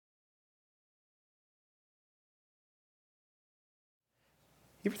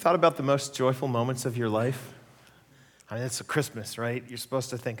You ever thought about the most joyful moments of your life? I mean, it's Christmas, right? You're supposed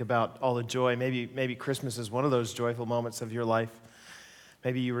to think about all the joy. Maybe Christmas is one of those joyful moments of your life.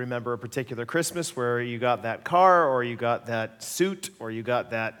 Maybe you remember a particular Christmas where you got that car, or you got that suit, or you got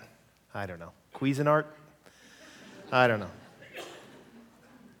that, I don't know, Cuisinart? I don't know.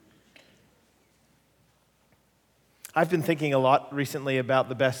 I've been thinking a lot recently about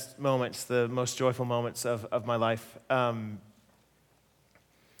the best moments, the most joyful moments of my life.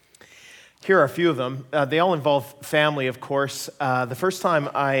 Here are a few of them. They all involve family, of course. The first time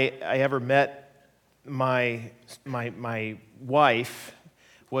I ever met my wife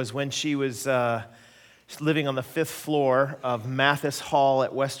was when she was living on the 5th floor of Mathis Hall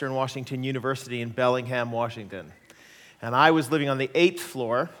at Western Washington University in Bellingham, Washington. And I was living on the 8th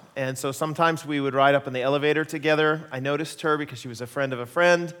floor, and so sometimes we would ride up in the elevator together. I noticed her because she was a friend of a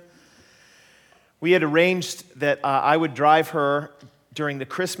friend. We had arranged that I would drive her during the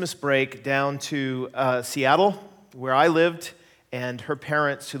Christmas break down to Seattle, where I lived, and her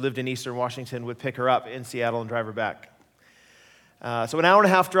parents, who lived in Eastern Washington, would pick her up in Seattle and drive her back. So an hour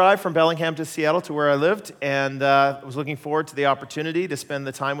and a half drive from Bellingham to Seattle to where I lived, and I was looking forward to the opportunity to spend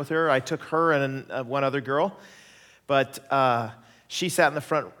the time with her. I took her and one other girl, but she sat in the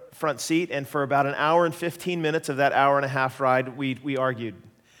front seat, and for about an hour and 15 minutes of that hour and a half ride, we argued.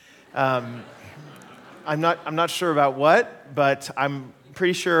 I'm not sure about what, but I'm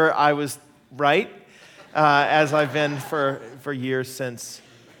pretty sure I was right, as I've been for years since.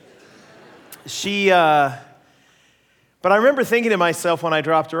 But I remember thinking to myself when I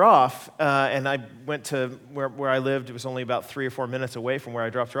dropped her off, and I went to where I lived. It was only about 3 or 4 minutes away from where I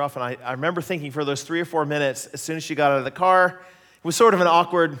dropped her off, and I remember thinking for those 3 or 4 minutes, as soon as she got out of the car, it was sort of an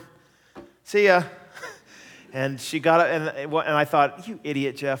awkward, see ya. And she got it, and I thought, you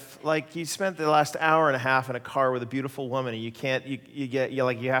idiot, Jeff! Like, you spent the last hour and a half in a car with a beautiful woman, and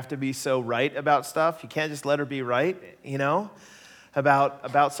you have to be so right about stuff. You can't just let her be right,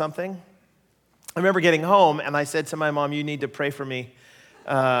 about something. I remember getting home, and I said to my mom, "You need to pray for me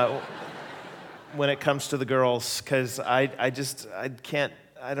when it comes to the girls, because I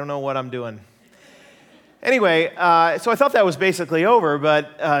don't know what I'm doing." Anyway, so I thought that was basically over,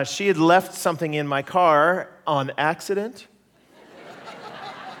 but she had left something in my car on accident.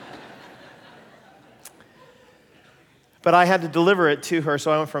 But I had to deliver it to her,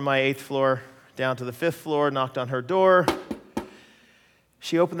 so I went from my 8th floor down to the 5th floor, knocked on her door.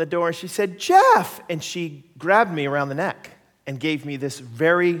 She opened the door and she said, "Jeff!" And she grabbed me around the neck and gave me this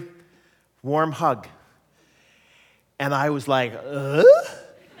very warm hug. And I was like,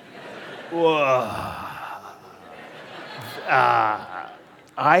 Whoa.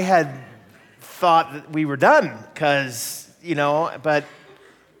 I had thought that we were done, but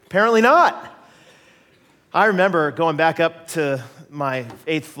apparently not. I remember going back up to my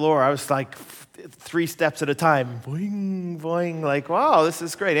 8th floor. I was like 3 steps at a time, boing, boing, like, wow, this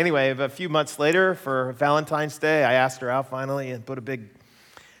is great. Anyway, a few months later, for Valentine's Day, I asked her out finally and put a big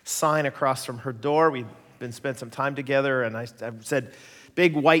sign across from her door. We'd spent some time together, and I said,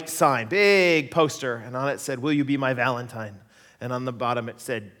 big white sign, big poster, and on it said, "Will you be my Valentine?" And on the bottom it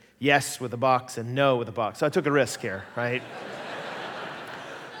said, "Yes" with a box and "No" with a box. So I took a risk here, right?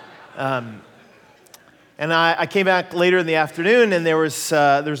 And I came back later in the afternoon, and there was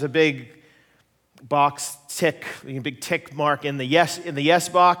a big box tick, a big tick mark in the yes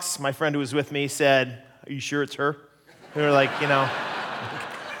box. My friend who was with me said, "Are you sure it's her?" We were like, I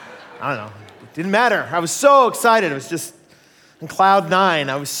don't know. It didn't matter. I was so excited. It was just on cloud 9.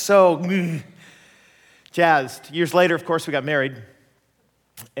 I was so jazzed. Years later, of course, we got married.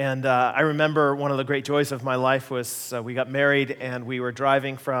 And I remember one of the great joys of my life was we got married, and we were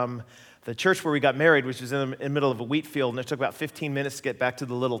driving from the church where we got married, which was in the middle of a wheat field, and it took about 15 minutes to get back to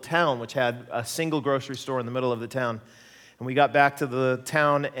the little town, which had a single grocery store in the middle of the town. And we got back to the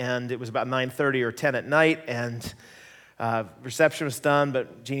town, and it was about 9:30 or 10 at night, and reception was done,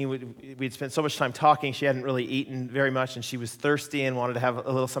 but Jeannie, we'd spent so much time talking, she hadn't really eaten very much, and she was thirsty and wanted to have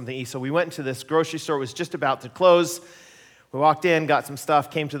a little something to eat. So we went into this grocery store. It was just about to close. We walked in, got some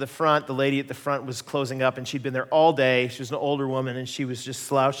stuff, came to the front. The lady at the front was closing up, and she'd been there all day. She was an older woman, and she was just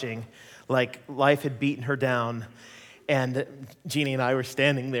slouching like life had beaten her down. And Jeannie and I were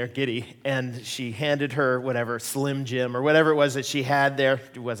standing there giddy, and she handed her whatever, Slim Jim or whatever it was that she had there.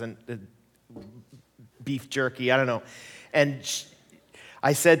 It wasn't beef jerky, I don't know. And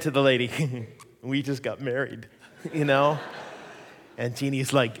I said to the lady, "We just got married, And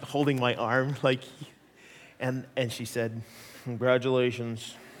Jeannie's like holding my arm, like, and she said,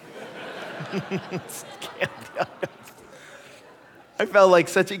 "Congratulations." I felt like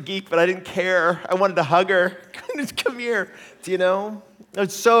such a geek, but I didn't care. I wanted to hug her. Come here, I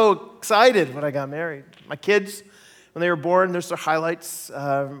was so excited when I got married. My kids, when they were born, there's their highlights.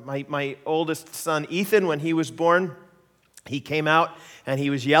 My oldest son, Ethan, when he was born, he came out and he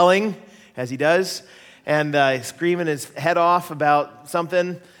was yelling, as he does, and screaming his head off about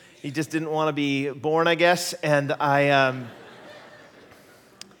something. He just didn't want to be born, I guess. And I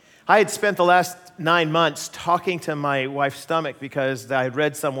had spent the last 9 months talking to my wife's stomach because I had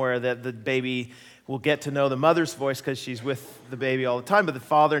read somewhere that the baby will get to know the mother's voice because she's with the baby all the time, but the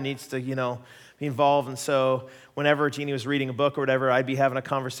father needs to, be involved. And so whenever Jeannie was reading a book or whatever, I'd be having a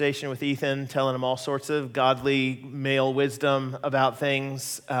conversation with Ethan, telling him all sorts of godly male wisdom about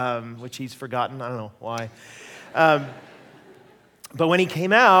things, which he's forgotten. I don't know why. But when he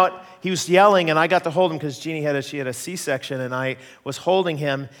came out, he was yelling, and I got to hold him because Jeannie had a C-section, and I was holding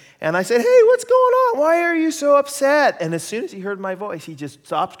him, and I said, "Hey, what's going on? Why are you so upset?" And as soon as he heard my voice, he just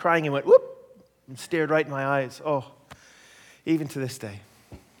stopped crying and went, "Whoop," and stared right in my eyes. Oh, even to this day.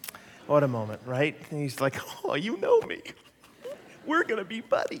 What a moment, right? And he's like, "Oh, you know me. We're going to be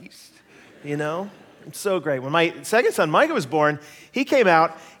buddies." It's so great. When my second son, Micah, was born, he came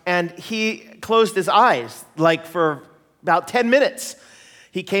out, and he closed his eyes, like for about 10 minutes.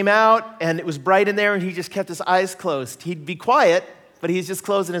 He came out, and it was bright in there, and he just kept his eyes closed. He'd be quiet, but he's just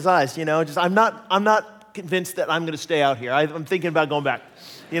closing his eyes, I'm not convinced that I'm going to stay out here. I'm thinking about going back,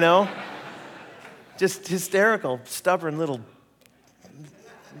 Just hysterical, stubborn little...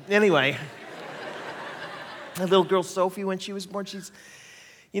 Anyway, that little girl, Sophie, when she was born, she's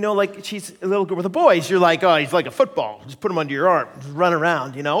she's a little girl. With the boys, you're like, "Oh, he's like a football. Just put him under your arm, just run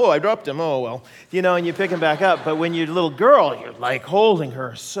around, "Oh, I dropped him. Oh, well." And you pick him back up. But when you're a little girl, you're like holding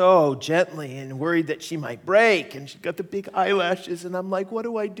her so gently and worried that she might break. And she's got the big eyelashes. And I'm like, what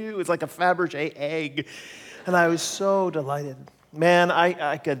do I do? It's like a Fabergé egg. And I was so delighted. Man,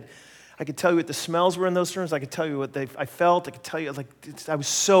 I could tell you what the smells were in those rooms. I could tell you what I felt. I could tell you, I was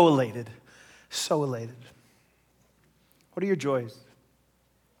so elated. So elated. What are your joys?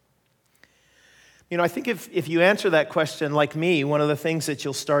 I think if you answer that question like me, one of the things that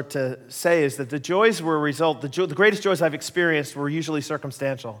you'll start to say is that the joys were a result, the greatest joys I've experienced were usually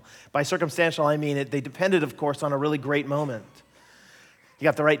circumstantial. By circumstantial, I mean they depended, of course, on a really great moment. You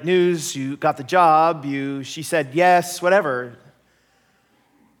got the right news, you got the job, she said yes, whatever.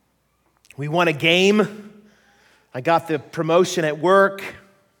 We won a game. I got the promotion at work.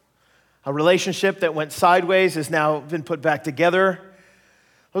 A relationship that went sideways has now been put back together.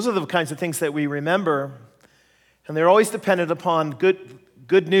 Those are the kinds of things that we remember. And they're always dependent upon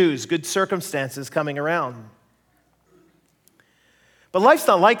good news, good circumstances coming around. But life's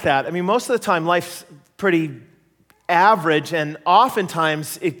not like that. Most of the time, life's pretty average, and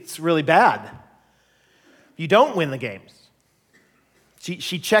oftentimes it's really bad. You don't win the games.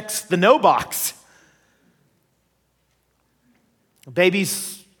 She checks the no box.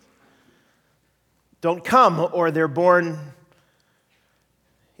 Babies don't come, or they're born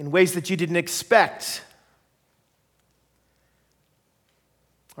in ways that you didn't expect.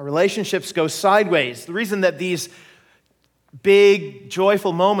 Our relationships go sideways. The reason that these big,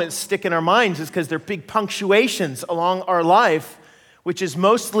 joyful moments stick in our minds is because they're big punctuations along our life, which is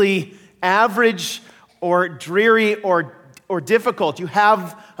mostly average or dreary or difficult. You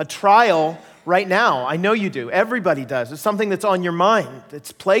have a trial right now. I know you do. Everybody does. It's something that's on your mind,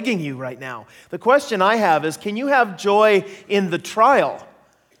 that's plaguing you right now. The question I have is, can you have joy in the trial?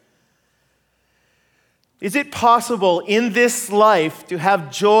 Is it possible in this life to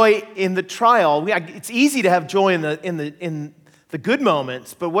have joy in the trial? It's easy to have joy in the good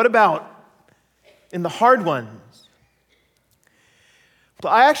moments, but what about in the hard ones? But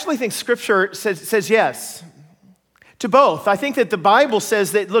I actually think Scripture says yes to both. I think that the Bible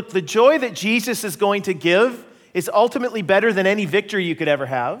says that, look, the joy that Jesus is going to give is ultimately better than any victory you could ever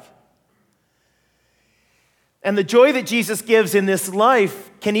have. And the joy that Jesus gives in this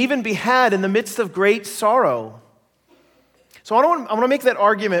life can even be had in the midst of great sorrow. So I want to make that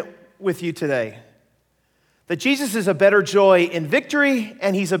argument with you today, that Jesus is a better joy in victory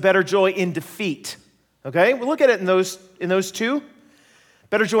and he's a better joy in defeat. Okay? We'll look at it in those two.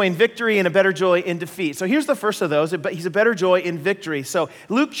 Better joy in victory and a better joy in defeat. So here's the first of those. He's a better joy in victory. So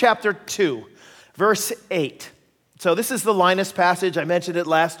Luke chapter 2, verse 8. So this is the Linus passage. I mentioned it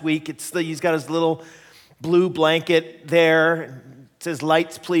last week. He's got his little blue blanket there. It says,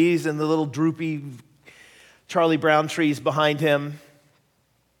 "Lights, please," and the little droopy Charlie Brown trees behind him.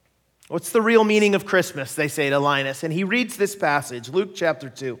 What's the real meaning of Christmas, they say to Linus. And he reads this passage, Luke chapter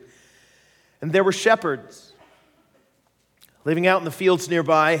 2. "And there were shepherds living out in the fields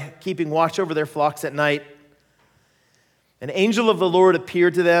nearby, keeping watch over their flocks at night. An angel of the Lord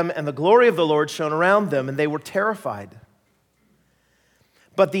appeared to them, and the glory of the Lord shone around them, and they were terrified.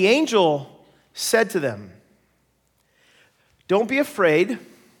 But the angel said to them, "Don't be afraid.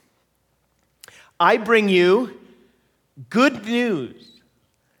 I bring you good news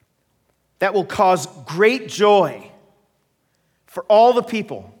that will cause great joy for all the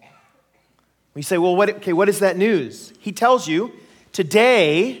people." We say, well, what is that news? He tells you,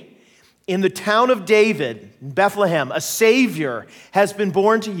 today in the town of David, in Bethlehem, a Savior has been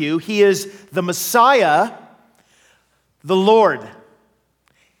born to you. He is the Messiah, the Lord.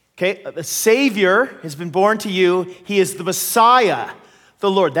 Okay, the Savior has been born to you. He is the Messiah, the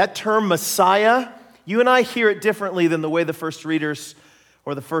Lord. That term Messiah, you and I hear it differently than the way the first readers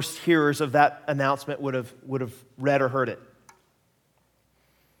or the first hearers of that announcement would have read or heard it.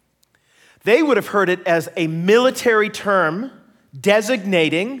 They would have heard it as a military term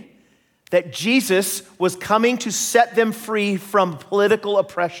designating that Jesus was coming to set them free from political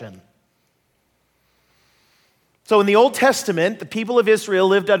oppression. So in the Old Testament, the people of Israel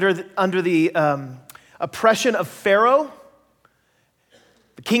lived under the oppression of Pharaoh,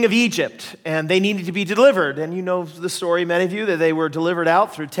 the king of Egypt, and they needed to be delivered. And you know the story, many of you, that they were delivered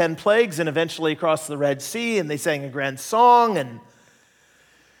out through 10 plagues and eventually across the Red Sea, and they sang a grand song. And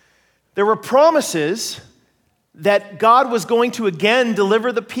there were promises that God was going to again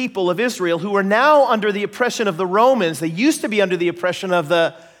deliver the people of Israel who were now under the oppression of the Romans. They used to be under the oppression of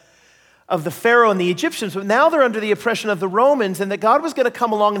the Pharaoh and the Egyptians, but now they're under the oppression of the Romans, and that God was going to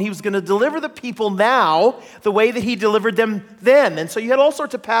come along and he was going to deliver the people now the way that he delivered them then. And so you had all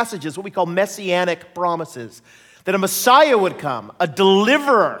sorts of passages, what we call messianic promises, that a Messiah would come, a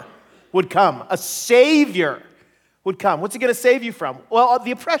deliverer would come, a Savior would come. What's he going to save you from? Well,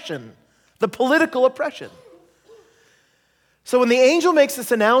 the oppression, the political oppression. So when the angel makes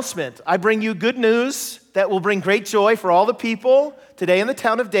this announcement, I bring you good news that will bring great joy for all the people. Today in the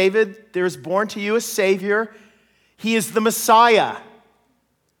town of David, there is born to you a Savior. He is the Messiah,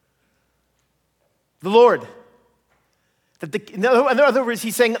 the Lord. In other words,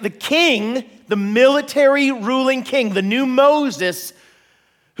 he's saying the king, the military ruling king, the new Moses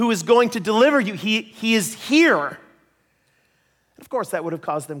who is going to deliver you, he is here. Of course, that would have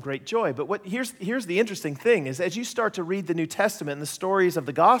caused them great joy. But here's the interesting thing is as you start to read the New Testament and the stories of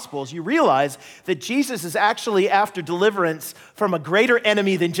the Gospels, you realize that Jesus is actually after deliverance from a greater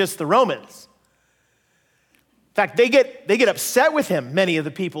enemy than just the Romans. In fact, they get upset with him, many of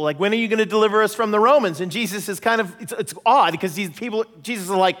the people. Like, when are you going to deliver us from the Romans? And Jesus is it's odd because Jesus is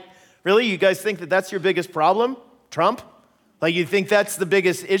like, really? You guys think that that's your biggest problem? Trump? Like, you think that's the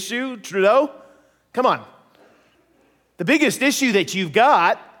biggest issue? Trudeau? Come on. The biggest issue that you've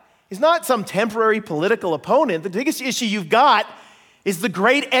got is not some temporary political opponent. The biggest issue you've got is the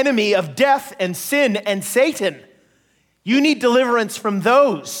great enemy of death and sin and Satan. You need deliverance from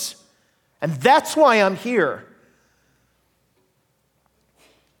those. And that's why I'm here.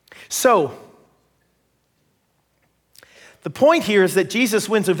 So, the point here is that Jesus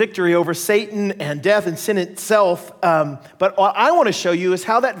wins a victory over Satan and death and sin itself. But what I want to show you is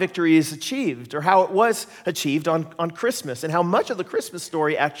how that victory is achieved, or how it was achieved on Christmas, and how much of the Christmas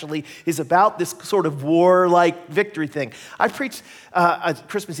story actually is about this sort of war-like victory thing. I preached a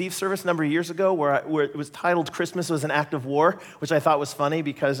Christmas Eve service a number of years ago where it was titled "Christmas Was an Act of War," which I thought was funny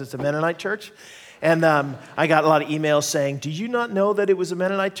because it's a Mennonite church. And I got a lot of emails saying, "Do you not know that it was a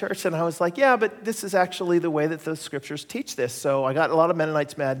Mennonite church?" And I was like, yeah, but this is actually the way that the scriptures teach this. So I got a lot of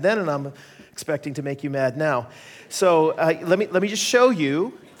Mennonites mad then, and I'm expecting to make you mad now. So let me just show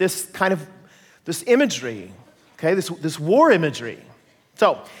you this imagery, okay, this war imagery.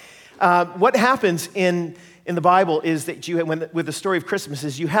 So what happens in the Bible is that with the story of Christmas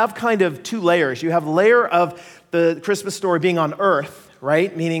is you have kind of two layers. You have a layer of the Christmas story being on earth,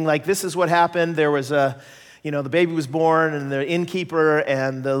 right? Meaning, like, this is what happened. There was the baby was born, and the innkeeper,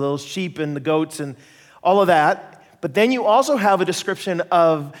 and the little sheep, and the goats, and all of that. But then you also have a description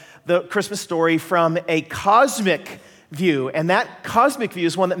of the Christmas story from a cosmic view, and that cosmic view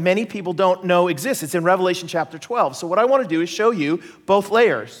is one that many people don't know exists. It's in Revelation chapter 12. So what I want to do is show you both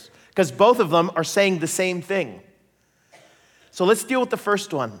layers, because both of them are saying the same thing. So let's deal with the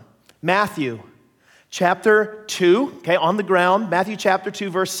first one, Matthew chapter 2, okay, on the ground, Matthew chapter 2,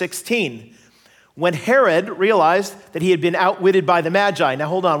 verse 16. When Herod realized that he had been outwitted by the Magi. Now,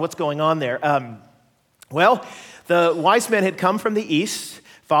 hold on, what's going on there? The wise men had come from the east,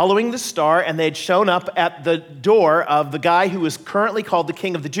 following the star, and they had shown up at the door of the guy who was currently called the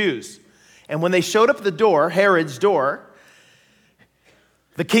King of the Jews. And when they showed up at the door, Herod's door,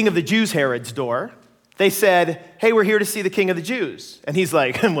 the King of the Jews, Herod's door, they said, "Hey, we're here to see the King of the Jews." And he's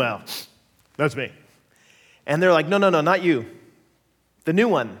like, "Well, that's me." And they're like, no, not you. The new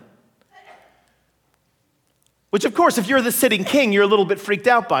one. Which, of course, if you're the sitting king, you're a little bit freaked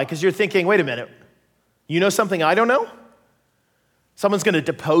out by, because you're thinking, wait a minute, you know something I don't know? Someone's going to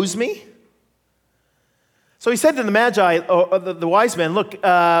depose me? So he said to the Magi, the wise men, look,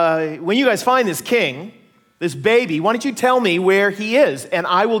 when you guys find this king, this baby, why don't you tell me where he is? And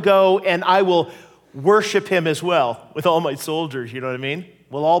I will go and I will worship him as well with all my soldiers, you know what I mean?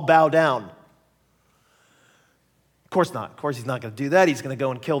 We'll all bow down. Of course not. Of course he's not going to do that. He's going to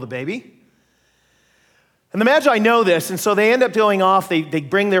go and kill the baby. And the Magi know this, and so they end up going off. They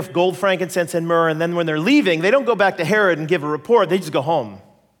bring their gold, frankincense, and myrrh, and then when they're leaving, they don't go back to Herod and give a report. They just go home.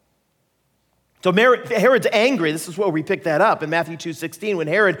 So Herod's angry. This is where we pick that up in Matthew 2:16. When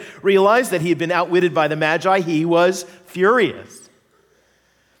Herod realized that he had been outwitted by the Magi, he was furious.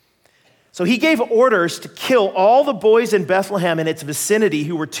 So he gave orders to kill all the boys in Bethlehem and its vicinity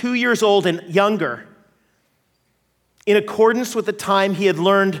who were 2 years old and younger, in accordance with the time he had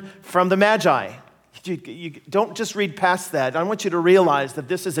learned from the Magi. You don't just read past that. I want you to realize that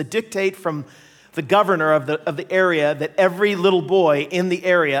this is a dictate from the governor of the area, that every little boy in the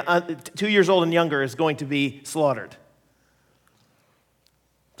area, 2 years old and younger, is going to be slaughtered.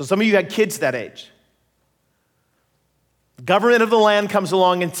 So some of you had kids that age. The government of the land comes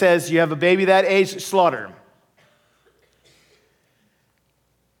along and says, you have a baby that age, slaughter him.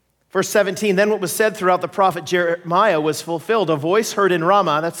 Verse 17, then what was said throughout the prophet Jeremiah was fulfilled. A voice heard in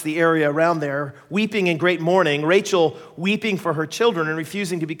Ramah, that's the area around there, weeping in great mourning, Rachel weeping for her children and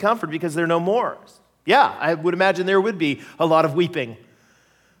refusing to be comforted because there are no more. Yeah, I would imagine there would be a lot of weeping.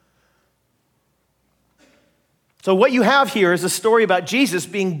 So what you have here is a story about Jesus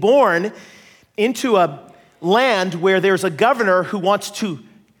being born into a land where there's a governor who wants to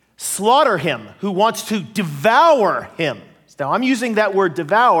slaughter him, who wants to devour him. Now, I'm using that word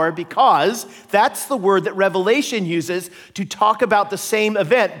devour because that's the word that Revelation uses to talk about the same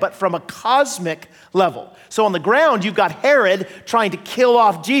event, but from a cosmic level. So on the ground, you've got Herod trying to kill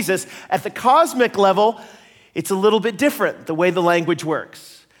off Jesus. At the cosmic level, it's a little bit different, the way the language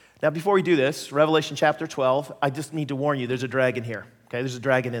works. Now, before we do this, Revelation chapter 12, I just need to warn you, there's a dragon here, okay? There's a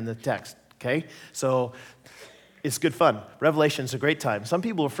dragon in the text, okay? So it's good fun. Revelation's a great time. Some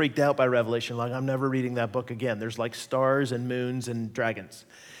people are freaked out by Revelation, like, I'm never reading that book again. There's like stars and moons and dragons.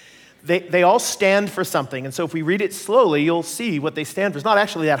 They all stand for something, and so if we read it slowly, you'll see what they stand for. It's not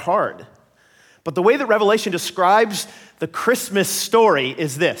actually that hard. But the way that Revelation describes the Christmas story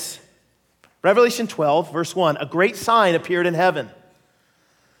is this. Revelation 12, verse 1, a great sign appeared in heaven.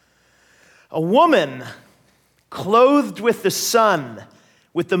 A woman clothed with the sun,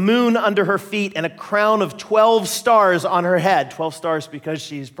 with the moon under her feet and a crown of 12 stars on her head. 12 stars because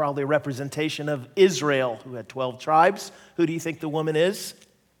she's probably a representation of Israel, who had 12 tribes. Who do you think the woman is?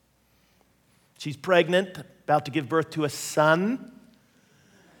 She's pregnant, about to give birth to a son.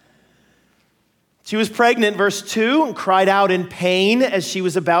 She was pregnant, verse 2, and cried out in pain as she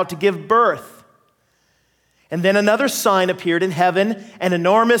was about to give birth. And then another sign appeared in heaven, an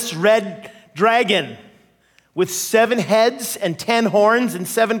enormous red dragon, with 7 heads and 10 horns and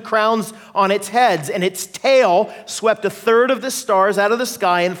 7 crowns on its heads. And its tail swept 1/3 of the stars out of the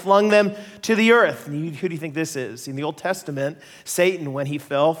sky and flung them to the earth. And who do you think this is? In the Old Testament, Satan, when he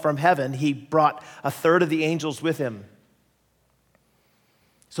fell from heaven, he brought 1/3 of the angels with him.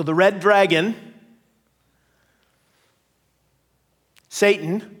 So the red dragon,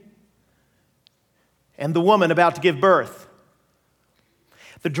 Satan, and the woman about to give birth.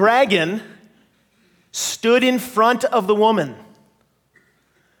 The dragon stood in front of the woman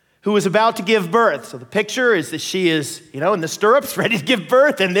who was about to give birth. So the picture is that she is, in the stirrups, ready to give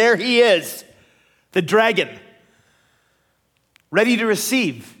birth, and there he is, the dragon, ready to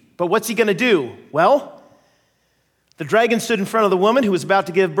receive. But what's he going to do? Well, the dragon stood in front of the woman who was about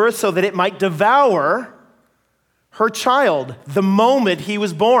to give birth so that it might devour her child the moment he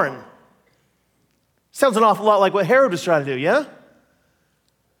was born. Sounds an awful lot like what Herod was trying to do, yeah?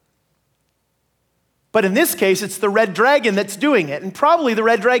 But in this case, it's the red dragon that's doing it. And probably the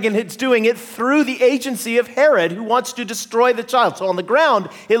red dragon is doing it through the agency of Herod, who wants to destroy the child. So on the ground,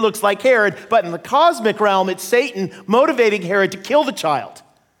 it looks like Herod, but in the cosmic realm, it's Satan motivating Herod to kill the child.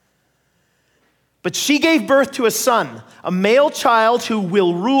 But she gave birth to a son, a male child who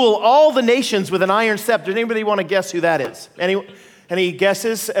will rule all the nations with an iron scepter. Anybody want to guess who that is? Any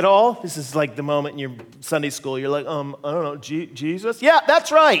guesses at all? This is like the moment in your Sunday school, you're like, I don't know, Jesus? Yeah,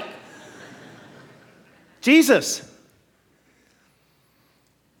 that's right. Jesus.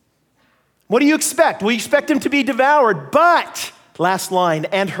 What do you expect? Well, you expect him to be devoured, but, last line,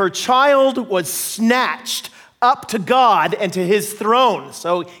 and her child was snatched up to God and to his throne.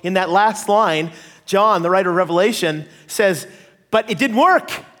 So in that last line, John, the writer of Revelation, says, but it didn't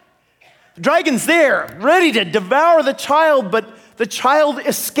work. The dragon's there, ready to devour the child, but the child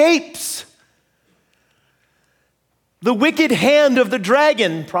escapes. The wicked hand of the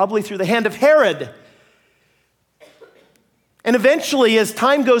dragon, probably through the hand of Herod. And eventually, as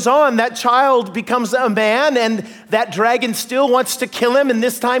time goes on, that child becomes a man, and that dragon still wants to kill him. And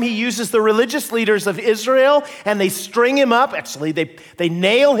this time he uses the religious leaders of Israel, and they string him up. Actually, they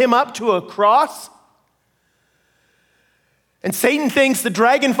nail him up to a cross. And Satan thinks, the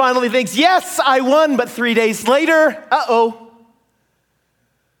dragon finally thinks, yes, I won. But 3 days later,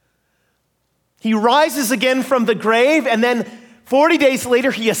 he rises again from the grave, and then 40 days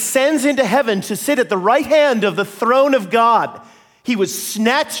later, he ascends into heaven to sit at the right hand of the throne of God. He was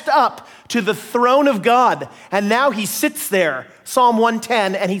snatched up to the throne of God, and now he sits there, Psalm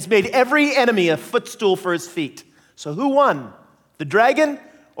 110, and he's made every enemy a footstool for his feet. So who won, the dragon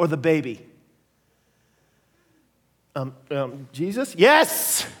or the baby? Jesus?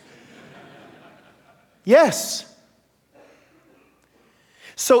 Yes! Yes.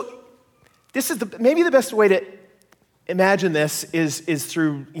 So this is maybe the best way to imagine this is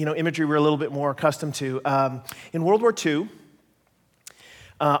through imagery we're a little bit more accustomed to. In World War II,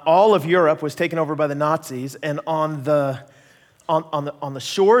 all of Europe was taken over by the Nazis, and on the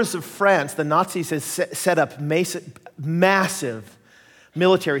shores of France, the Nazis had set up massive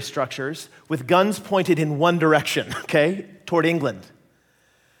military structures with guns pointed in one direction, toward England.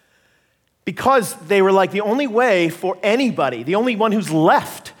 Because they were like the only way for anybody, the only one who's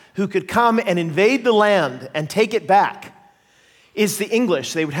left who could come and invade the land and take it back is the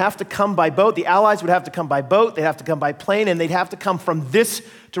English. They would have to come by boat. The Allies would have to come by boat. They'd have to come by plane, and they'd have to come from this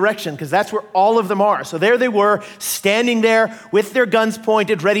direction because that's where all of them are. So there they were, standing there with their guns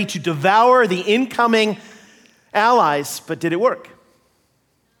pointed, ready to devour the incoming Allies. But did it work?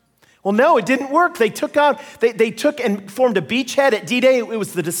 Well, no, it didn't work. They took and formed a beachhead at D-Day. It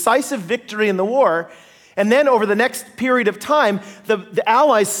was the decisive victory in the war. And then over the next period of time, the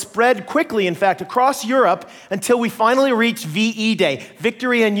Allies spread quickly, in fact, across Europe until we finally reached VE Day,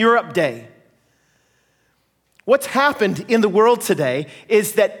 Victory in Europe Day. What's happened in the world today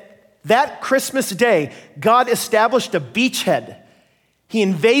is that Christmas day, God established a beachhead. He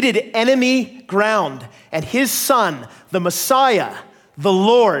invaded enemy ground, and his son, the Messiah, the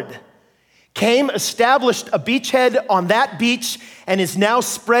Lord, came, established a beachhead on that beach, and is now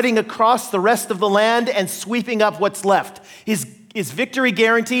spreading across the rest of the land and sweeping up what's left. Is victory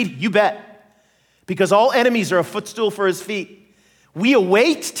guaranteed? You bet. Because all enemies are a footstool for his feet. We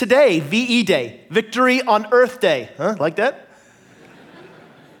await today, VE Day, Victory on Earth Day. Like that?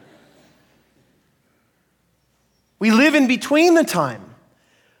 We live in between the time.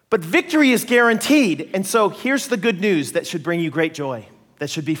 But victory is guaranteed. And so here's the good news that should bring you great joy. That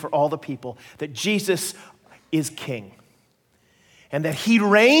should be for all the people, that Jesus is King, and that he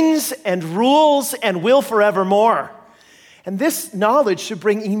reigns and rules and will forevermore. And this knowledge should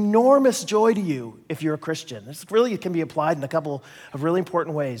bring enormous joy to you if you're a Christian. This really can be applied in a couple of really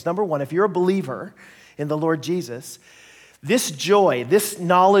important ways. Number one, if you're a believer in the Lord Jesus, this joy, this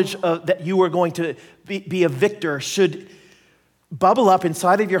knowledge that you are going to be a victor should bubble up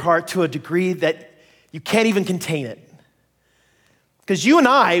inside of your heart to a degree that you can't even contain it. Because you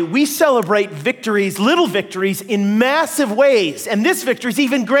and we celebrate victories, little victories, in massive ways. And this victory is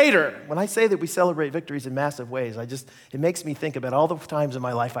even greater. When I say that we celebrate victories in massive ways, it makes me think about all the times in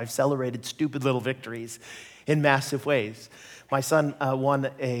my life I've celebrated stupid little victories in massive ways. My son won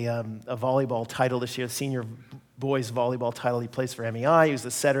a volleyball title this year, senior boys volleyball title. He plays for MEI. He was the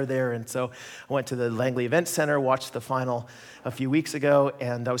setter there. And so I went to the Langley Event Center, watched the final a few weeks ago,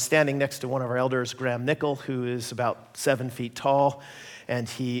 and I was standing next to one of our elders, Graham Nickel, who is about 7 feet tall, and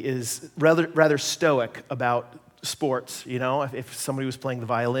he is rather stoic about sports. If somebody was playing the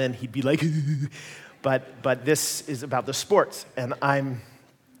violin, he'd be like, but this is about the sports, and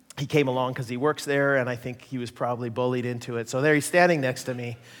he came along because he works there, and I think he was probably bullied into it. So there he's standing next to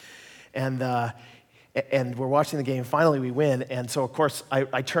me, and we're watching the game. Finally, we win, and so of course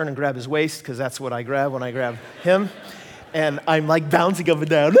I turn and grab his waist because that's what I grab when I grab him. And I'm like bouncing up and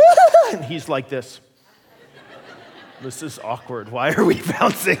down. And he's like this. This is awkward. Why are we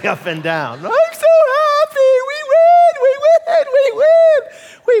bouncing up and down? I'm so happy.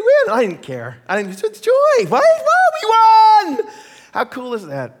 We win. I didn't care. It's joy. What? We won. How cool is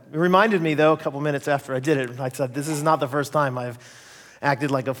that? It reminded me, though, a couple minutes after I did it. I said, this is not the first time I've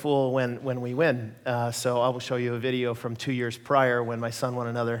acted like a fool when we win. So I will show you a video from 2 years prior when my son won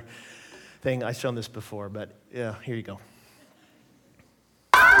another thing. I've shown this before, but yeah, here you go.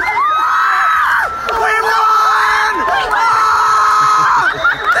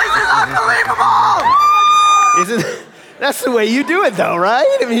 That's the way you do it, though, right?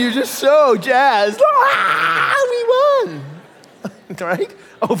 I mean, you're just so jazzed. We won, right?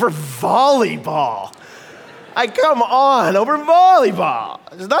 Over volleyball. Come on, over volleyball.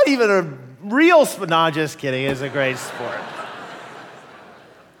 It's not even a real sport. No, just kidding. It's a great sport.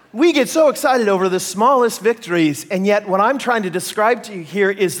 We get so excited over the smallest victories, and yet what I'm trying to describe to you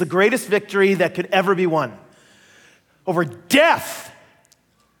here is the greatest victory that could ever be won. Over death.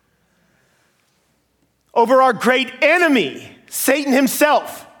 Over our great enemy, Satan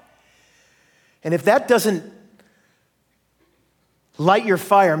himself. And if that doesn't light your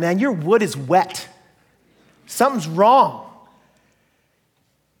fire, man, your wood is wet. Something's wrong.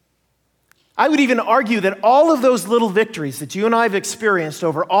 I would even argue that all of those little victories that you and I have experienced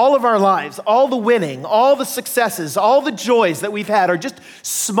over all of our lives, all the winning, all the successes, all the joys that we've had are just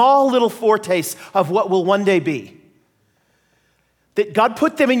small little foretastes of what will one day be. That God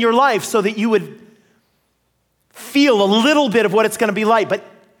put them in your life so that you would feel a little bit of what it's going to be like, but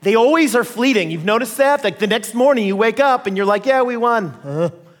they always are fleeting. You've noticed that? Like the next morning you wake up and you're like, yeah, we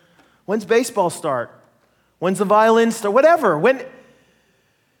won. When's baseball start? When's the violin start? Whatever.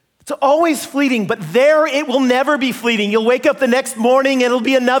 It's always fleeting, but there it will never be fleeting. You'll wake up the next morning and it'll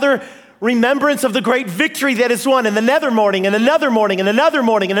be another remembrance of the great victory that is won, and another morning, and another morning, and another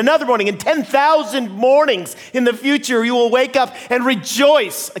morning, and another morning, and 10,000 mornings in the future you will wake up and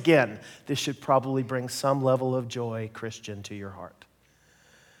rejoice again. This should probably bring some level of joy, Christian, to your heart.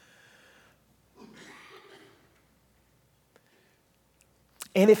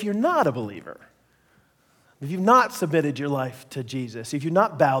 And if you're not a believer, if you've not submitted your life to Jesus, if you've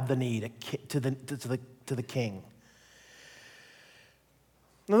not bowed the knee to the King,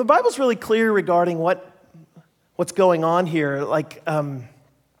 now the Bible's really clear regarding what's going on here. Like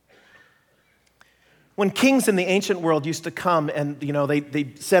when kings in the ancient world used to come and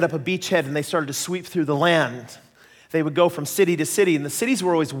they set up a beachhead and they started to sweep through the land, they would go from city to city, and the cities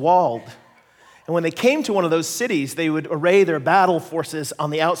were always walled. And when they came to one of those cities, they would array their battle forces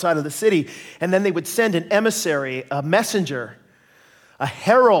on the outside of the city, and then they would send an emissary, a messenger, a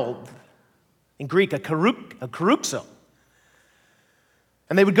herald, in Greek, a keruxo.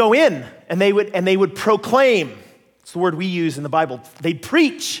 And they would go in, and they would proclaim. It's the word we use in the Bible. They'd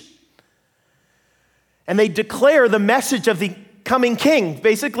preach. And they'd declare the message of the coming king,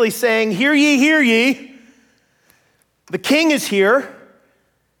 basically saying, hear ye, hear ye. The king is here.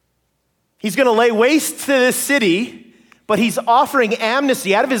 He's going to lay waste to this city, but he's offering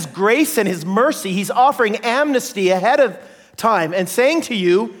amnesty. Out of his grace and his mercy, he's offering amnesty ahead of time and saying to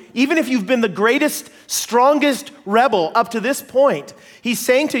you, even if you've been the greatest, strongest rebel up to this point, he's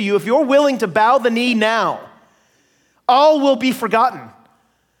saying to you, if you're willing to bow the knee now, all will be forgotten.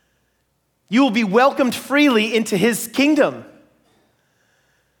 You will be welcomed freely into his kingdom.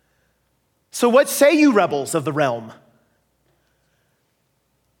 So what say you, rebels of the realm?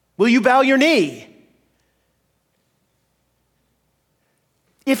 Will you bow your knee?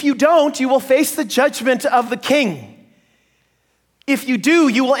 If you don't, you will face the judgment of the king. If you do,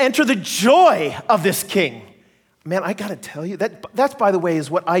 you will enter the joy of this king. Man, I gotta tell you, that's by the way, is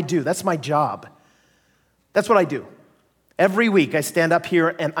what I do. That's my job. That's what I do. Every week I stand up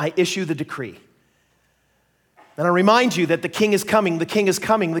here and I issue the decree. And I remind you that the king is coming, the king is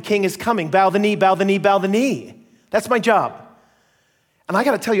coming, the king is coming. Bow the knee, bow the knee, bow the knee. That's my job. And I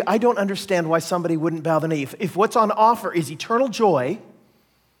got to tell you, I don't understand why somebody wouldn't bow the knee. If what's on offer is eternal joy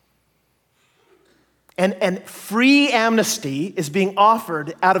and free amnesty is being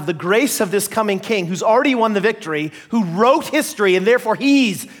offered out of the grace of this coming king who's already won the victory, who wrote history, and therefore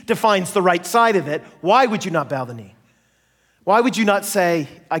he defines the right side of it, why would you not bow the knee? Why would you not say,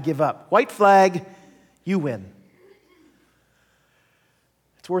 I give up? White flag, you win.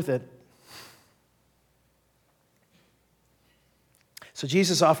 It's worth it. So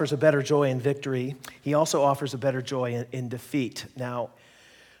Jesus offers a better joy in victory. He also offers a better joy in defeat. Now,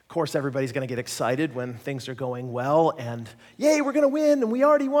 of course, everybody's going to get excited when things are going well and, yay, we're going to win, and we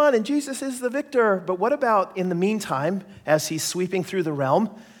already won, and Jesus is the victor. But what about in the meantime, as he's sweeping through the realm,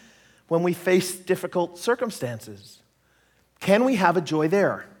 when we face difficult circumstances? Can we have a joy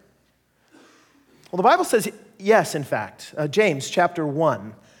there? Well, the Bible says yes, in fact. James chapter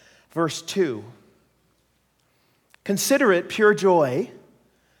 1, verse 2. Consider it pure joy,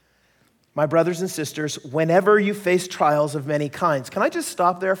 my brothers and sisters, whenever you face trials of many kinds. Can I just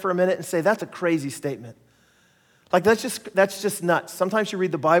stop there for a minute and say that's a crazy statement? Like that's just nuts. Sometimes you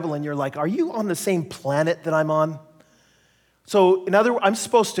read the Bible and you're like, are you on the same planet that I'm on? So in other words, I'm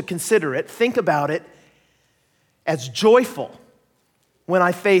supposed to consider it, think about it as joyful when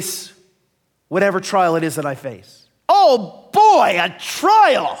I face whatever trial it is that I face. Oh boy, a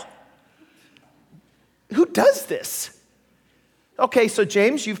trial! Who does this? Okay, so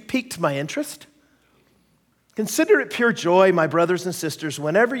James, you've piqued my interest. Consider it pure joy, my brothers and sisters,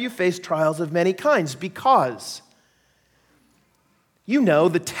 whenever you face trials of many kinds, because you know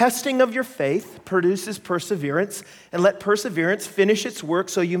the testing of your faith produces perseverance, and let perseverance finish its work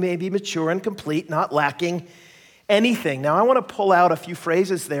so you may be mature and complete, not lacking anything. Now, I want to pull out a few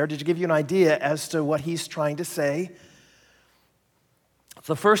phrases there to give you an idea as to what he's trying to say.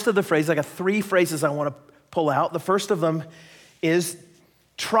 The first of the phrases, I got 3 phrases I want to pull out. The first of them is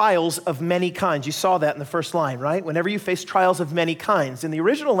trials of many kinds. You saw that in the first line, right? Whenever you face trials of many kinds. In the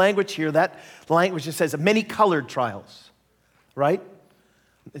original language here, that language just says many colored trials, right?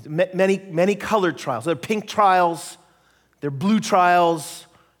 Many colored trials. There are pink trials, there are blue trials,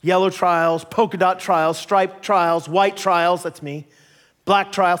 yellow trials, polka dot trials, striped trials, white trials, that's me,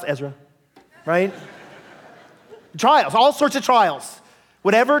 black trials, Ezra, right? Trials, all sorts of trials.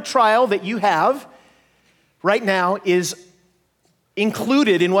 Whatever trial that you have right now is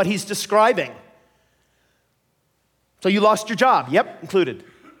included in what he's describing. So you lost your job. Yep, included.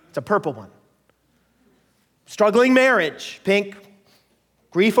 It's a purple one. Struggling marriage, pink.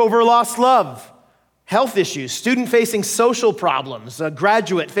 Grief over lost love. Health issues. Student facing social problems. A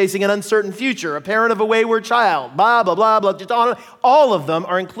graduate facing an uncertain future. A parent of a wayward child. Blah, blah, blah, blah. Just all of them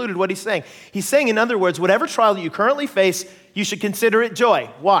are included, what he's saying. He's saying, in other words, whatever trial that you currently face, you should consider it joy.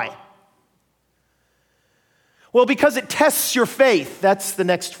 Why? Well, because it tests your faith. That's the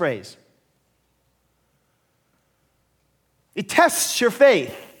next phrase. It tests your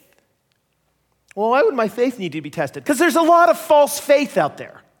faith. Well, why would my faith need to be tested? Because there's a lot of false faith out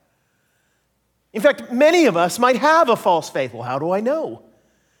there. In fact, many of us might have a false faith. Well, how do I know?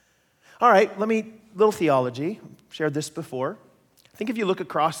 All right, little theology. I've shared this before. I think if you look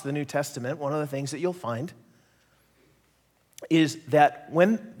across the New Testament, one of the things that you'll find is that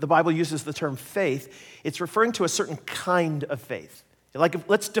when the Bible uses the term faith, it's referring to a certain kind of faith. Like,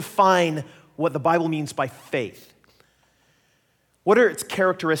 let's define what the Bible means by faith. What are its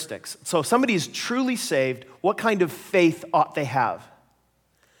characteristics? So if somebody is truly saved, what kind of faith ought they have?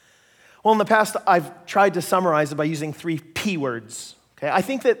 Well, in the past, I've tried to summarize it by using 3 P words. Okay? I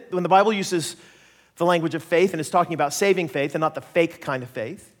think that when the Bible uses the language of faith and is talking about saving faith and not the fake kind of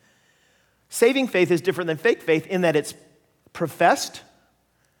faith, saving faith is different than fake faith in that it's professed,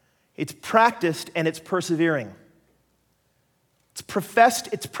 it's practiced, and it's persevering. It's professed,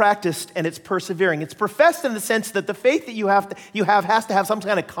 it's practiced, and it's persevering. It's professed in the sense that the faith that you have has to have some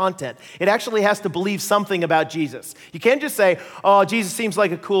kind of content. It actually has to believe something about Jesus. You can't just say, oh, Jesus seems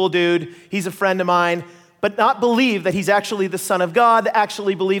like a cool dude, he's a friend of mine, but not believe that he's actually the Son of God,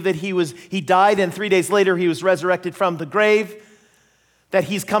 actually believe that he died and 3 days later he was resurrected from the grave, that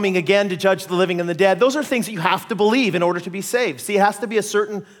he's coming again to judge the living and the dead. Those are things that you have to believe in order to be saved. See, it has to be a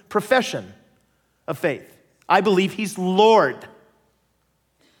certain profession of faith. I believe he's Lord.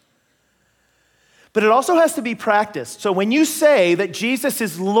 But it also has to be practiced. So when you say that Jesus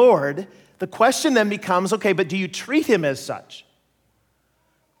is Lord, the question then becomes, okay, but do you treat him as such?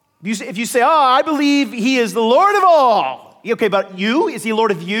 If you say, oh, I believe he is the Lord of all. Okay, but you? Is he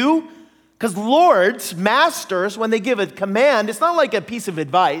Lord of you? Because lords, masters, when they give a command, it's not like a piece of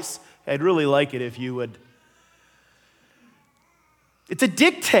advice. I'd really like it if you would. It's a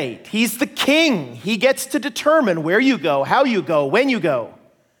dictate. He's the king. He gets to determine where you go, how you go, when you go.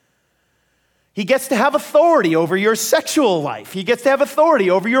 He gets to have authority over your sexual life. He gets to have authority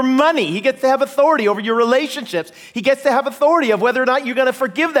over your money. He gets to have authority over your relationships. He gets to have authority of whether or not you're going to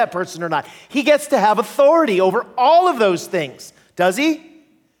forgive that person or not. He gets to have authority over all of those things. Does he?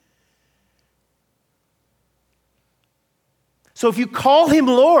 So if you call him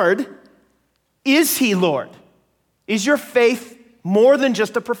Lord, is he Lord? Is your faith more than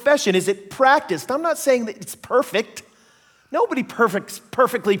just a profession? Is it practiced? I'm not saying that it's perfect. Nobody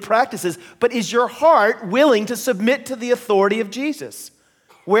perfectly practices, but is your heart willing to submit to the authority of Jesus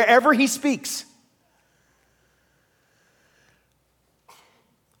wherever he speaks?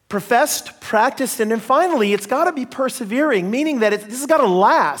 Professed, practiced, and then finally, it's got to be persevering, meaning that this has got to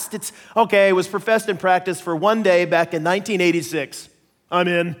last. It's, okay, it was professed and practiced for one day back in 1986. I'm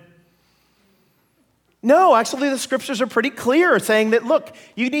in. No, actually, the scriptures are pretty clear saying that, look,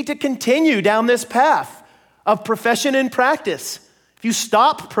 you need to continue down this path of profession and practice. If you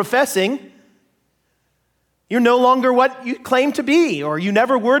stop professing, you're no longer what you claim to be, or you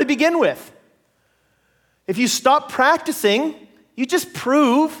never were to begin with. If you stop practicing, you just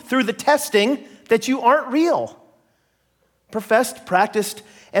prove through the testing that you aren't real. Professed, practiced,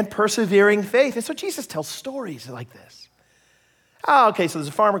 and persevering faith. And so Jesus tells stories like this. Oh, okay, so there's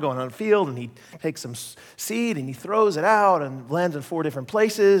a farmer going on a field, and he takes some seed, and he throws it out, and lands in 4 different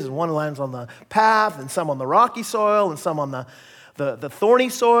places, and one lands on the path, and some on the rocky soil, and some on the the thorny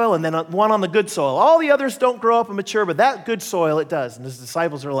soil and then one on the good soil. All the others don't grow up and mature, but that good soil, it does. And his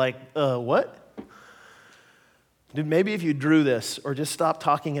disciples are like, what? Dude, maybe if you drew this or just stopped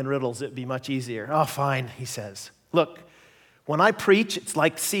talking in riddles, it'd be much easier. Oh, fine, he says. Look, when I preach, it's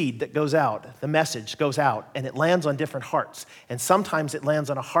like seed that goes out. The message goes out, and it lands on different hearts. And sometimes it lands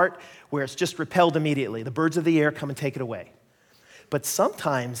on a heart where it's just repelled immediately. The birds of the air come and take it away. But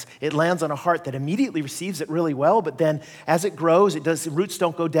sometimes it lands on a heart that immediately receives it really well, but then as it grows, the roots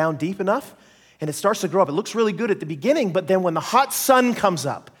don't go down deep enough, and it starts to grow up. It looks really good at the beginning, but then when the hot sun comes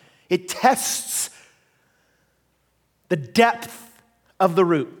up, it tests the depth of the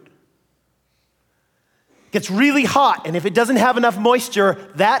root. It gets really hot, and if it doesn't have enough moisture,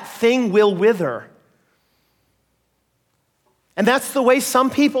 that thing will wither. And that's the way some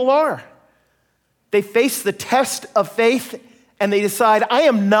people are. They face the test of faith, and they decide, I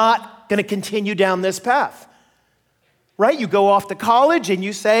am not going to continue down this path. Right? You go off to college and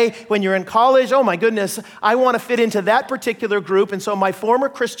you say, when you're in college, oh my goodness, I want to fit into that particular group, and so my former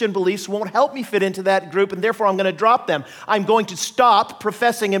Christian beliefs won't help me fit into that group, and therefore I'm going to drop them. I'm going to stop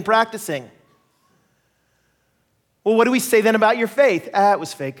professing and practicing. Well, what do we say then about your faith? It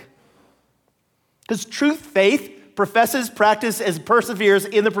was fake. Because truth, faith, professes, practices, and perseveres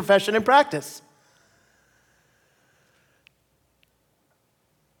in the profession and practice.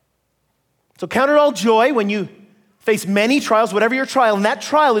 So count it all joy when you face many trials, whatever your trial, and that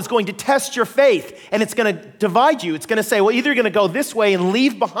trial is going to test your faith, and it's going to divide you. It's going to say, well, either you're going to go this way and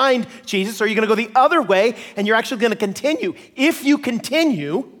leave behind Jesus, or you're going to go the other way, and you're actually going to continue. If you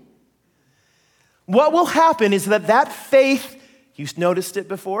continue, what will happen is that faith, you noticed it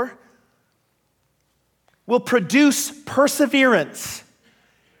before, will produce perseverance.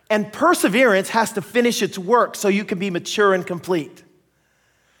 And perseverance has to finish its work so you can be mature and complete.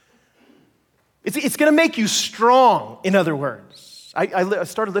 It's going to make you strong, in other words. I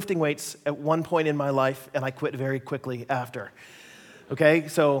started lifting weights at one point in my life, and I quit very quickly after. Okay,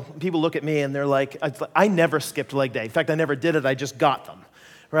 so people look at me, and they're like, I never skipped leg day. In fact, I never did it. I just got them,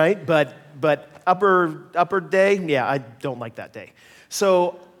 right? But upper day, yeah, I don't like that day.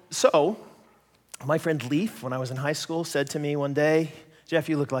 So my friend Leaf, when I was in high school, said to me one day, Jeff,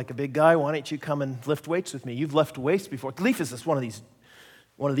 you look like a big guy. Why don't you come and lift weights with me? You've lifted weights before. Leaf is just one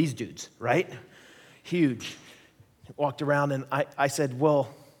of these dudes, right? Huge. Walked around, and I said, well,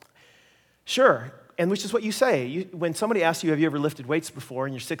 sure. And which is what you say. When somebody asks you, have you ever lifted weights before,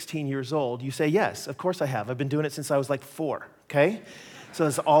 and you're 16 years old, you say, yes, of course I have. I've been doing it since I was like 4, okay? So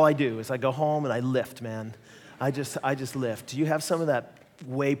that's all I do is I go home and I lift, man. I just lift. Do you have some of that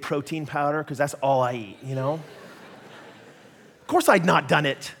whey protein powder? Because that's all I eat, you know? Of course I'd not done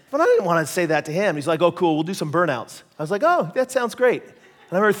it. But I didn't want to say that to him. He's like, oh, cool, we'll do some burnouts. I was like, oh, that sounds great.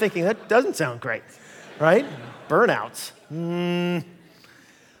 And I remember thinking, that doesn't sound great, right? Burnouts.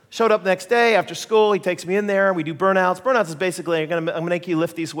 Showed up next day after school. He takes me in there. We do burnouts. Burnouts is basically, I'm going to make you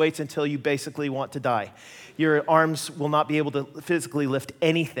lift these weights until you basically want to die. Your arms will not be able to physically lift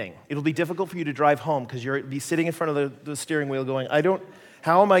anything. It'll be difficult for you to drive home because you'll be sitting in front of the steering wheel going,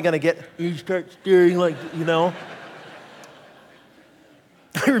 how am I going to get, you start steering like, you know?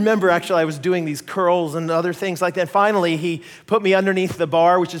 I remember actually I was doing these curls and other things like that. Finally, he put me underneath the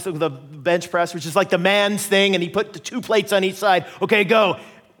bar, which is the bench press, which is like the man's thing, and he put the 2 plates on each side. Okay, go.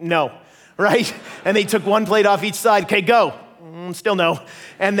 No, right? And he took 1 plate off each side. Okay, go. Still no.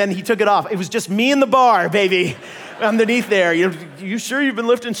 And then he took it off. It was just me and the bar, baby, underneath there. You sure you've been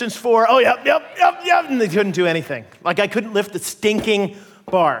lifting since 4? Oh, yep. And they couldn't do anything. Like I couldn't lift the stinking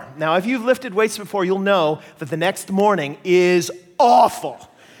bar. Now, if you've lifted weights before, you'll know that the next morning is awful.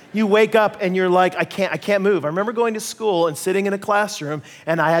 You wake up and you're like, I can't move. I remember going to school and sitting in a classroom,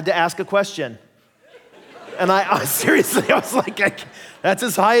 and I had to ask a question. And I seriously, I was like, that's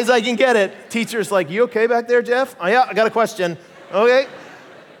as high as I can get it. Teacher's like, you okay back there, Jeff? Oh, yeah, I got a question. Okay.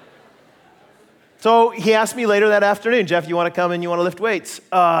 So he asked me later that afternoon, Jeff, you want to come and you want to lift weights?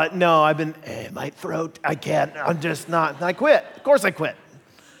 No, my throat, I can't. I'm just not. And I quit. Of course I quit.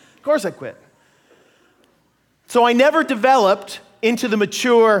 So I never developed into the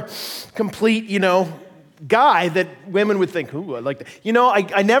mature, complete, guy that women would think, ooh, I like that.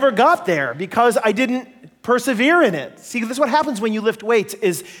 I never got there because I didn't persevere in it. See, this is what happens when you lift weights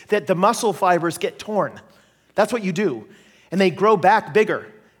is that the muscle fibers get torn. That's what you do. And they grow back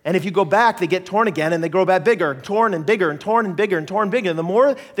bigger. And if you go back, they get torn again, and they grow back bigger, torn and bigger, and torn and bigger, and torn bigger. And the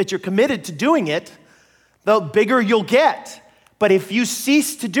more that you're committed to doing it, the bigger you'll get. But if you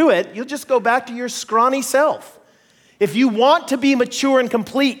cease to do it, you'll just go back to your scrawny self. If you want to be mature and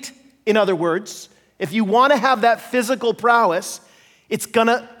complete, in other words, if you want to have that physical prowess, it's going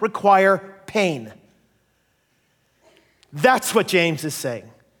to require pain. That's what James is saying.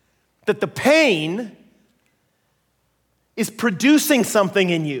 That the pain is producing something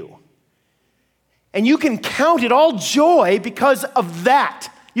in you. And you can count it all joy because of that.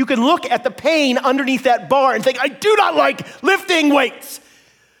 You can look at the pain underneath that bar and think, I do not like lifting weights.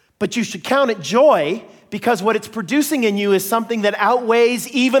 But you should count it joy because what it's producing in you is something that outweighs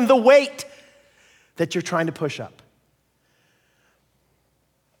even the weight that you're trying to push up.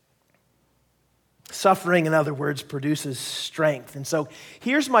 Suffering, in other words, produces strength. And so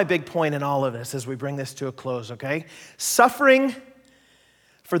here's my big point in all of this as we bring this to a close, okay? Suffering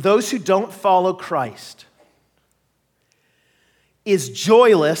for those who don't follow Christ is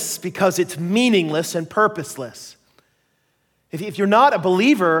joyless because it's meaningless and purposeless. If you're not a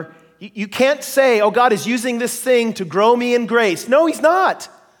believer, you can't say, oh, God is using this thing to grow me in grace. No, he's not.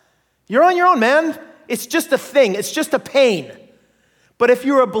 You're on your own, man. It's just a thing. It's just a pain. But if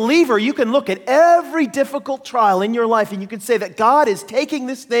you're a believer, you can look at every difficult trial in your life and you can say that God is taking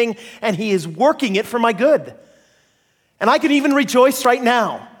this thing and he is working it for my good. And I can even rejoice right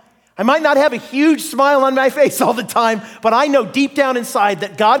now. I might not have a huge smile on my face all the time, but I know deep down inside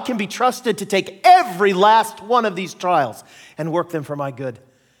that God can be trusted to take every last one of these trials and work them for my good.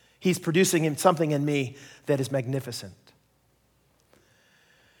 He's producing something in me that is magnificent.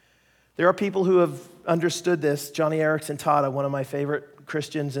 There are people who have understood this. Johnny Erickson Tada, one of my favorite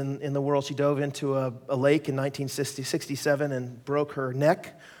Christians in the world, she dove into a lake in 1967 and broke her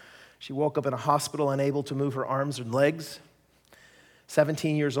neck. She woke up in a hospital unable to move her arms and legs.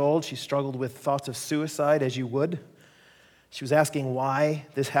 17 years old, she struggled with thoughts of suicide, as you would. She was asking why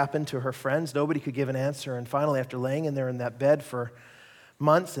this happened to her friends. Nobody could give an answer. And finally, after laying in there in that bed for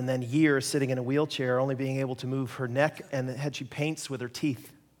months and then years, sitting in a wheelchair, only being able to move her neck, and had she paints with her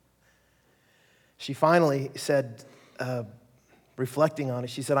teeth. She finally said, reflecting on it,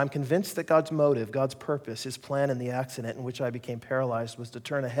 she said, I'm convinced that God's motive, God's purpose, his plan in the accident in which I became paralyzed was to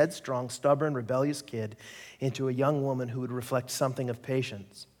turn a headstrong, stubborn, rebellious kid into a young woman who would reflect something of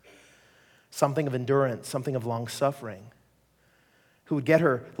patience, something of endurance, something of long-suffering, who would get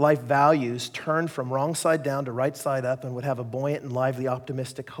her life values turned from wrong side down to right side up and would have a buoyant and lively,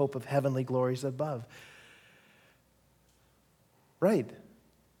 optimistic hope of heavenly glories above. Right.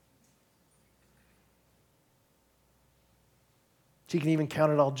 She can even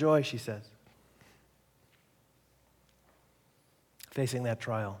count it all joy, she says, facing that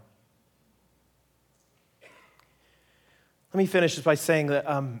trial. Let me finish just by saying that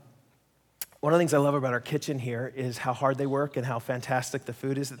one of the things I love about our kitchen here is how hard they work and how fantastic the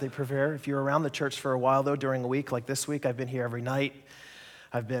food is that they prepare. If you're around the church for a while, though, during a week like this week, I've been here every night.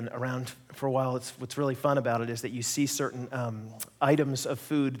 I've been around for a while. What's really fun about it is that you see certain items of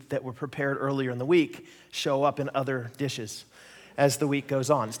food that were prepared earlier in the week show up in other dishes as the week goes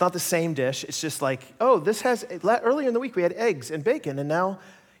on. It's not the same dish. It's just like, oh, this has, earlier in the week we had eggs and bacon, and now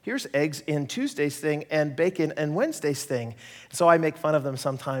here's eggs in Tuesday's thing and bacon in Wednesday's thing. So I make fun of them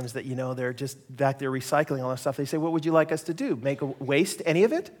sometimes that, they're just back there recycling all that stuff. They say, what would you like us to do? Waste any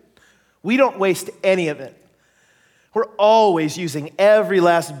of it? We don't waste any of it. We're always using every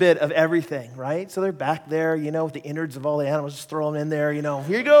last bit of everything, right? So they're back there, with the innards of all the animals, just throw them in there,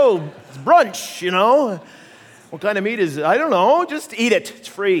 here you go, it's brunch, What kind of meat is it? I don't know. Just eat it. It's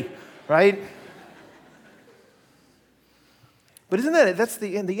free, right? But isn't that's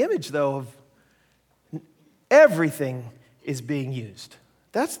the image, though, of everything is being used.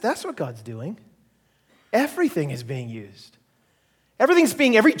 That's what God's doing. Everything is being used.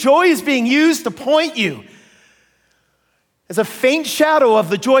 Every joy is being used to point you as a faint shadow of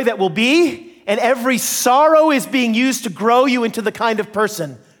the joy that will be, and every sorrow is being used to grow you into the kind of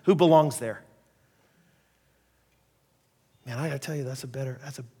person who belongs there. Man, I gotta tell you, that's a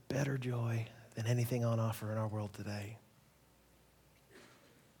better joy than anything on offer in our world today.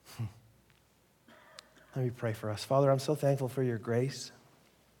 Let me pray for us. Father, I'm so thankful for your grace.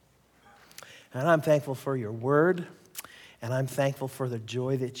 And I'm thankful for your word. And I'm thankful for the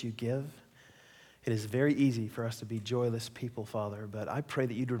joy that you give. It is very easy for us to be joyless people, Father, but I pray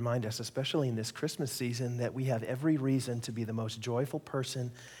that you'd remind us, especially in this Christmas season, that we have every reason to be the most joyful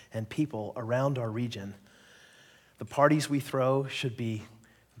person and people around our region. The parties we throw should be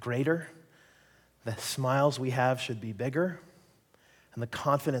greater. The smiles we have should be bigger. And the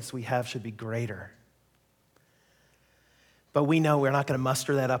confidence we have should be greater. But we know we're not going to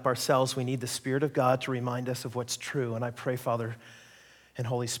muster that up ourselves. We need the Spirit of God to remind us of what's true. And I pray, Father and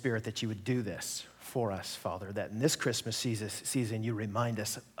Holy Spirit, that you would do this for us, Father, that in this Christmas season you remind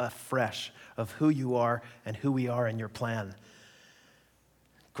us afresh of who you are and who we are in your plan.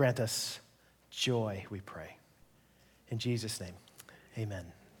 Grant us joy, we pray. In Jesus' name, amen.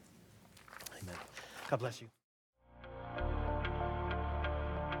 Amen. God bless you.